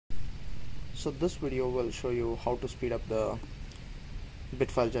So this video will show you how to speed up the bit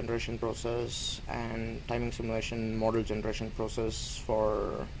file generation process and timing simulation model generation process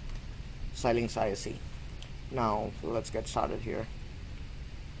for Xilinx ISE. Now let's get started here.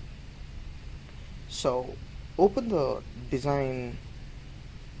 So open the design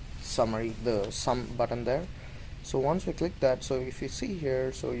summary, the sum button there. So once we click that, so if you see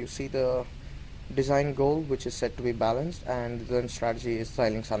here, so you see the design goal which is set to be balanced, and then strategy is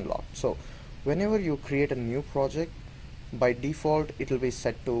Xilinx unlocked. So whenever you create a new project, by default it will be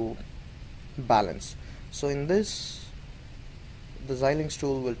set to balance. So in this, the Xilinx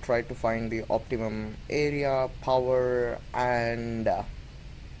tool will try to find the optimum area, power and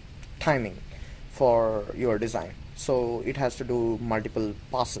timing for your design. So it has to do multiple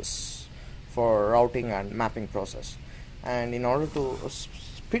passes for routing and mapping process, and in order to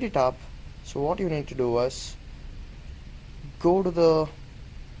speed it up, so what you need to do is go to the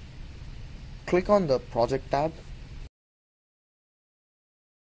click on the project tab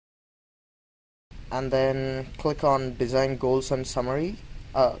and then click on design goals and summary,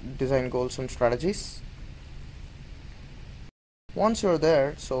 design goals and strategies. Once you're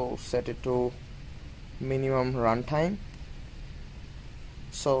there, so set it to minimum runtime.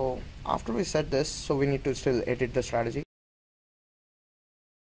 So after we set this, so we need to still edit the strategy.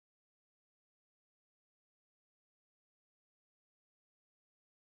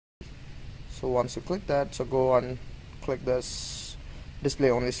 So once you click that, so go on, click this display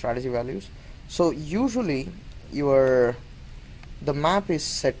only strategy values. So usually the map is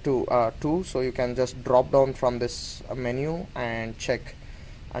set to 2, so you can just drop down from this menu and check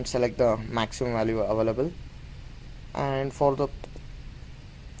and select the maximum value available. And for the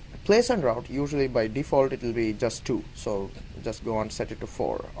place and route, usually by default it will be just 2, so just go and set it to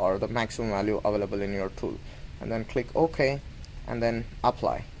 4, or the maximum value available in your tool, and then click OK and then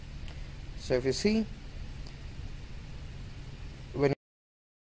apply. So if you see, when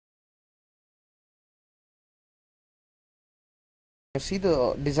you see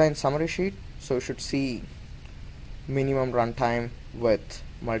the design summary sheet, so you should see minimum runtime with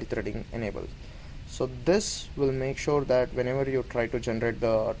multi-threading enabled. So this will make sure that whenever you try to generate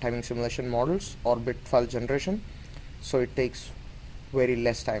the timing simulation models or bit file generation, so it takes very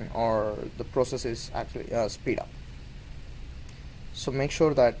less time, or the process is actually speed up. So make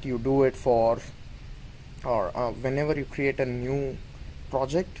sure that you do it for, or whenever you create a new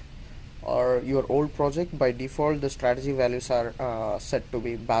project or your old project, by default the strategy values are set to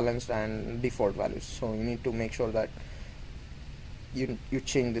be balanced and default values. So you need to make sure that you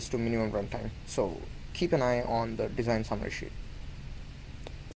change this to minimum runtime. So keep an eye on the design summary sheet.